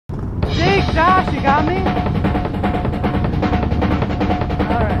Josh, you got me?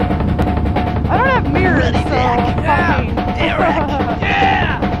 Alright. I don't have mirrors, Ready, so Jack? fucking... Eric!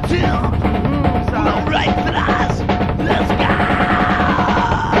 Yeah! Tim! All right, fellas! Let's go!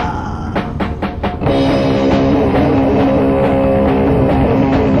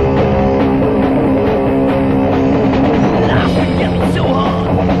 Life can get me so hard.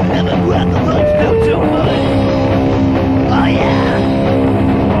 Never grab the lights down too much. Oh yeah!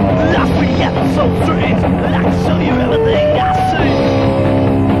 Life can get me so strange. I'd like to show you everything I see.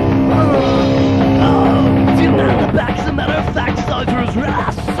 The back's a matter of fact, Cypher's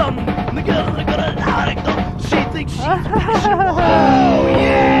some the girl I got an addict. She thinks she's passion. Oh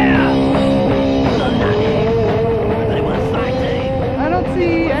yeah! Anyone fighting? I don't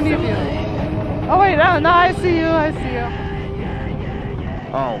see any of you. Oh wait, no, I see you, I see you.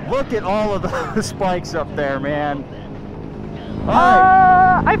 Oh, look at all of those spikes up there, man.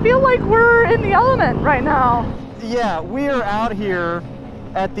 Alright. I feel like we're in the element right now. Yeah, we are out here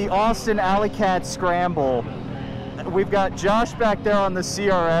at the Austin Alley Cat Scramble. We've got Josh back there on the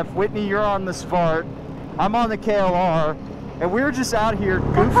CRF. Whitney, you're on the Svart. I'm on the KLR. And we're just out here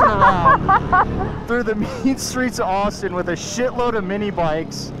goofing around through the mean streets of Austin with a shitload of mini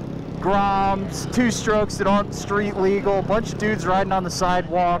bikes, Groms, two-strokes that aren't street legal, a bunch of dudes riding on the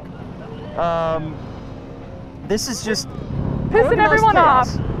sidewalk. This is just pissing everyone off.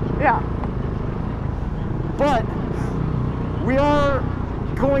 Yeah. But we are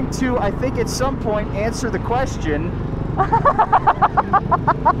going to, I think at some point, answer the question,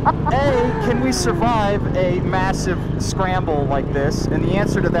 A, can we survive a massive scramble like this? And the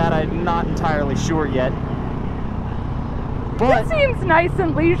answer to that, I'm not entirely sure yet. But it seems nice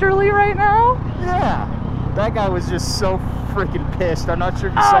and leisurely right now. Yeah, that guy was just so freaking pissed. I'm not sure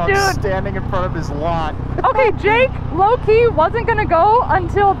if you saw him standing in front of his lot. Okay, Jake, low-key, wasn't gonna go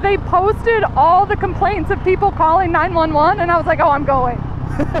until they posted all the complaints of people calling 911, and I was like, oh, I'm going.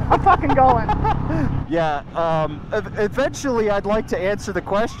 I'm fucking going. Yeah, eventually I'd like to answer the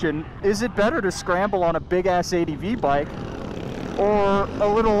question, is it better to scramble on a big-ass ADV bike or a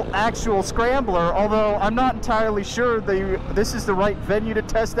little actual scrambler, although I'm not entirely sure this is the right venue to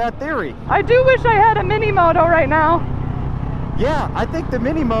test that theory. I do wish I had a mini moto right now. Yeah, I think the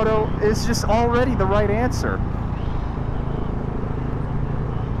mini moto is just already the right answer.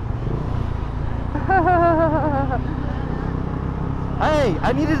 Hey,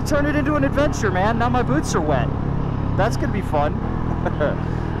 I needed to turn it into an adventure, man. Now my boots are wet. That's gonna be fun.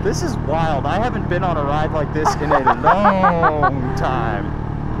 This is wild. I haven't been on a ride like this in a long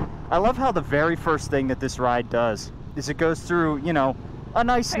time. I love how the very first thing that this ride does is it goes through, you know, a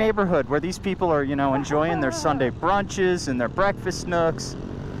nice neighborhood where these people are, you know, enjoying their Sunday brunches and their breakfast nooks.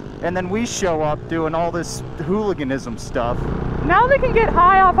 And then we show up doing all this hooliganism stuff. Now they can get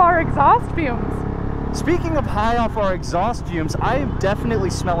high off our exhaust fumes. Speaking of high off our exhaust fumes, I am definitely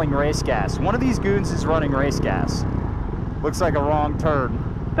smelling race gas. One of these goons is running race gas. Looks like a wrong turn.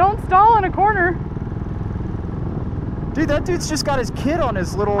 Don't stall in a corner. Dude, that dude's just got his kid on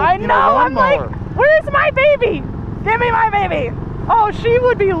his little, I you know, I'm lawnmower. like, where's my baby? Give me my baby. Oh,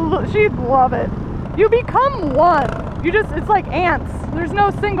 she'd love it. You become one. You just, it's like ants. There's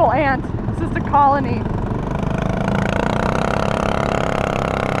no single ant. It's just a colony.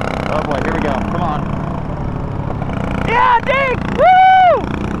 Oh boy, here we go. Come on. Yeah, dig! Woo!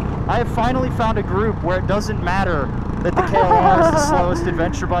 I have finally found a group where it doesn't matter that the KLR is the slowest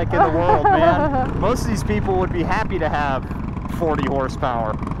adventure bike in the world, man. Most of these people would be happy to have 40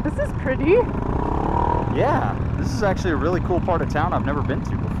 horsepower. This is pretty. Yeah, this is actually a really cool part of town I've never been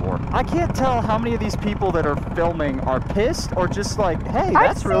to before. I can't tell how many of these people that are filming are pissed or just like, hey,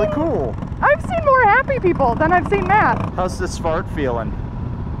 that's really cool. I've seen more happy people than I've seen mad. How's this Svart feeling?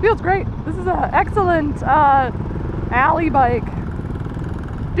 Feels great. This is an excellent alley bike.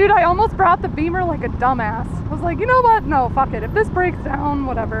 Dude, I almost brought the Beamer like a dumbass. I was like, you know what? No, fuck it. If this breaks down,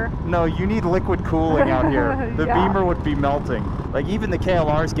 whatever. No, you need liquid cooling out here. The Yeah. Beamer would be melting. Like, even the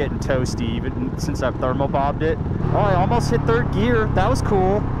KLR's getting toasty, even since I've thermobobbed it. Oh, I almost hit third gear. That was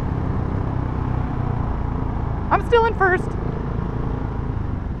cool. I'm still in first.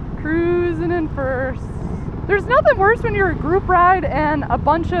 Cruising in first. There's nothing worse when you're a group ride and a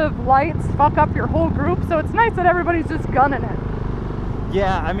bunch of lights fuck up your whole group, so it's nice that everybody's just gunning it.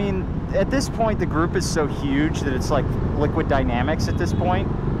 Yeah, I mean, at this point, the group is so huge that it's like liquid dynamics at this point.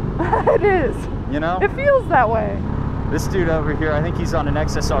 It is. You know? It feels that way. This dude over here, I think he's on an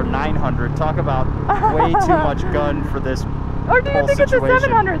XSR 900. Talk about way too much gun for this Or do you whole think situation. it's a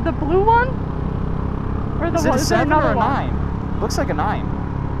 700, the blue one? Or the Is it a is there 7 another or a one? 9? Looks like a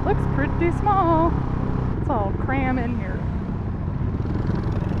 9. Looks pretty small. Let's all cram in here.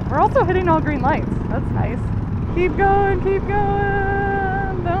 We're also hitting all green lights. That's nice. Keep going,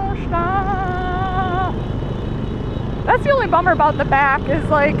 don't stop. That's the only bummer about the back is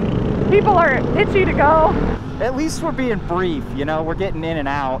like people are itchy to go. At least we're being brief, you know, we're getting in and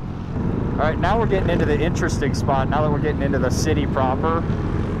out. All right, now we're getting into the interesting spot, now that we're getting into the city proper.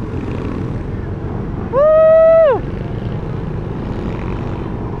 Woo!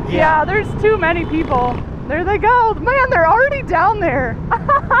 Yeah, there's too many people. There they go. Man, they're already down there.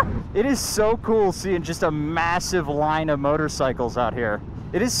 It is so cool seeing just a massive line of motorcycles out here.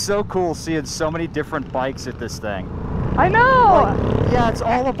 It is so cool seeing so many different bikes at this thing. I know. Like, yeah, it's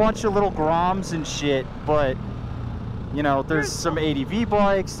all a bunch of little Groms and shit, but you know, there's some ADV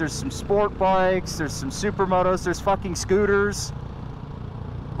bikes, there's some sport bikes, there's some supermotos, there's fucking scooters.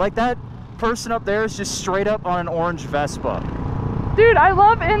 Like that person up there is just straight up on an orange Vespa. Dude, I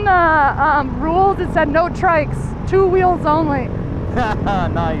love in the rules it said no trikes, 2 wheels only.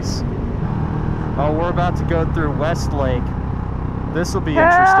 Nice. Oh, we're about to go through Westlake. This will be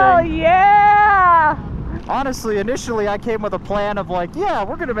Hell interesting. Yeah! Honestly, initially I came with a plan of like, yeah,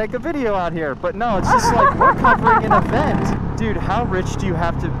 we're gonna make a video out here, but no, it's just like we're covering an event. Dude, how rich do you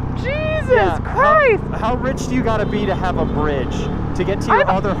have to? Jesus Christ! How rich do you gotta be to have a bridge to get to your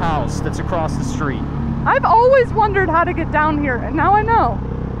other house that's across the street? I've always wondered how to get down here, and now I know.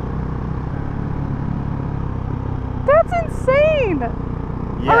 That's insane!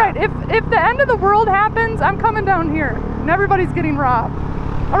 Yeah. Alright, if the end of the world happens, I'm coming down here, and everybody's getting robbed.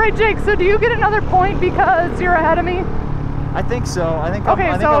 Alright, Jake, so do you get another point because you're ahead of me? I think so. I think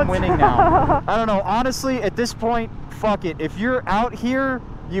I'm winning now. I don't know. Honestly, at this point, fuck it. If you're out here,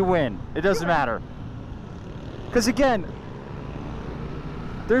 you win. It doesn't matter. Because again,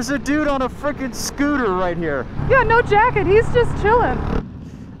 there's a dude on a freaking scooter right here. Yeah, no jacket. He's just chilling.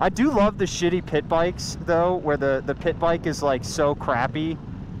 I do love the shitty pit bikes, though, where the pit bike is like so crappy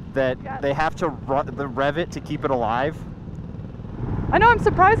that they have to rev it to keep it alive. I know, I'm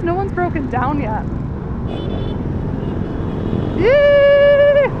surprised no one's broken down yet.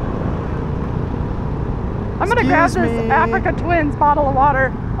 Yee! I'm gonna grab this Africa Twins bottle of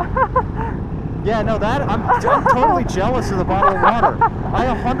water. Yeah, no, I'm totally jealous of the bottle of water. I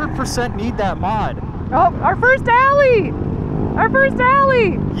 100% need that mod. Oh, our first alley! Our first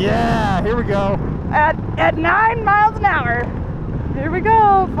alley! Yeah, here we go. At 9 miles an hour. Here we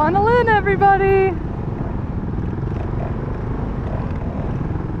go, funnel in, everybody.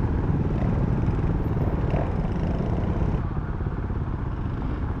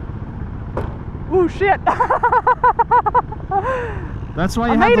 Ooh, shit. That's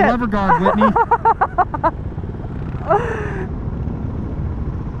why you have the lever guard, Whitney.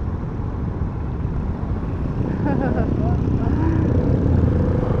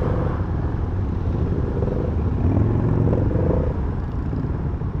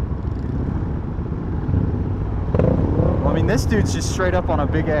 Well, I mean, this dude's just straight up on a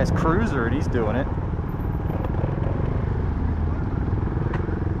big ass cruiser and he's doing it.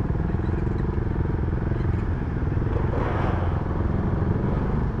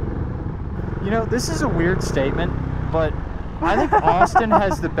 You know, this is a weird statement, but I think Austin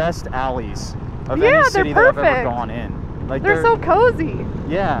has the best alleys of any city that I've ever gone in. Like they're so cozy.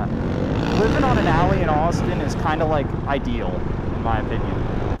 Yeah. Living on an alley in Austin is kind of like ideal, in my opinion.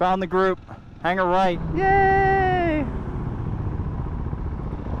 Found the group. Hang a right. Yay!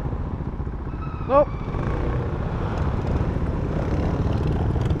 Oh.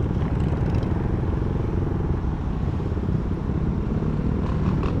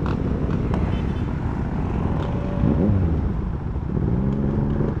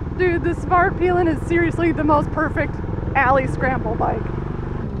 Dude, the Smart Peeling is seriously the most perfect alley scramble bike.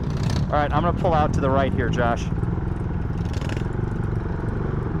 All right, I'm gonna pull out to the right here, Josh.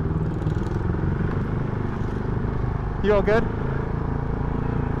 You all good?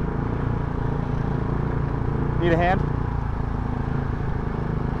 Need a hand?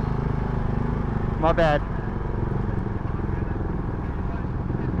 My bad.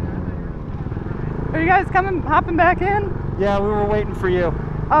 Are you guys hopping back in? Yeah, we were waiting for you.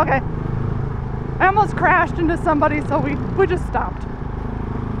 Okay. I almost crashed into somebody, so we just stopped.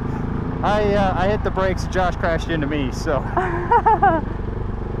 I hit the brakes, Josh crashed into me, so.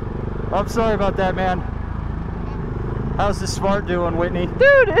 I'm sorry about that, man. How's the Smart doing, Whitney?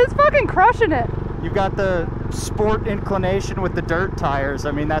 Dude, it's fucking crushing it. You've got the sport inclination with the dirt tires.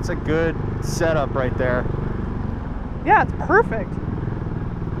 I mean, that's a good setup right there. Yeah, it's perfect.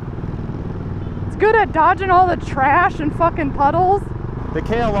 It's good at dodging all the trash and fucking puddles. The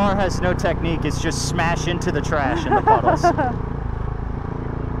KLR has no technique, it's just smash into the trash and the puddles.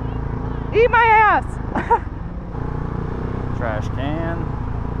 Eat my ass! Trash can.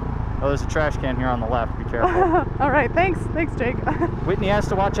 Oh, there's a trash can here on the left. Be careful. All right, thanks, Jake. Whitney has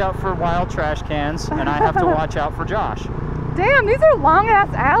to watch out for wild trash cans, and I have to watch out for Josh. Damn, these are long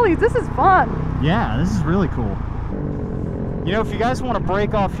ass alleys. This is fun. Yeah, this is really cool. You know, if you guys want to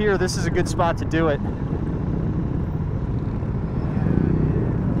break off here, this is a good spot to do it.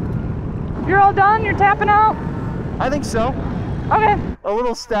 You're all done? You're tapping out? I think so. Okay. A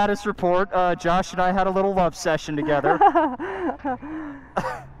little status report. Josh and I had a little love session together.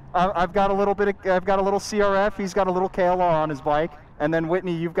 I've got a little CRF. He's got a little KLR on his bike. And then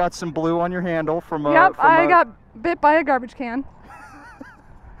Whitney, you've got some blue on your handle from Yep, I got bit by a garbage can.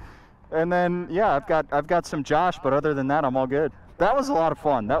 And then yeah, I've got some Josh, but other than that, I'm all good. That was a lot of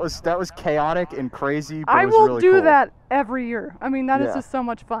fun. That was chaotic and crazy, but I it was will really do cool. that every year. I mean, that is Yeah. just so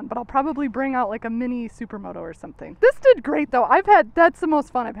much fun. But I'll probably bring out like a mini supermoto or something. This did great though. That's the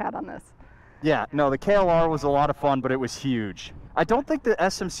most fun I've had on this. Yeah, no, the KLR was a lot of fun, but it was huge. I don't think the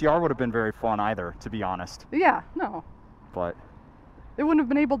SMCR would have been very fun either, to be honest. Yeah, no. But It wouldn't have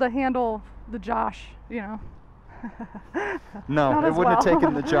been able to handle the Josh, you know. no, Not it as wouldn't have well.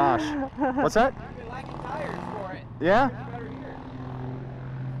 taken the Josh. What's that? I've been lacking tires for it. Yeah? Better here.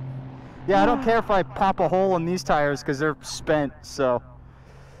 Yeah, I don't care if I pop a hole in these tires because they're spent, so.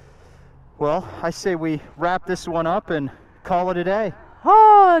 Well, I say we wrap this one up and call it a day.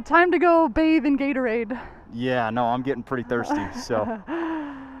 Oh, time to go bathe in Gatorade. Yeah, no, I'm getting pretty thirsty, so.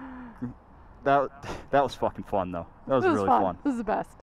 That was fucking fun, though. That was This really fun. fun. This is the best.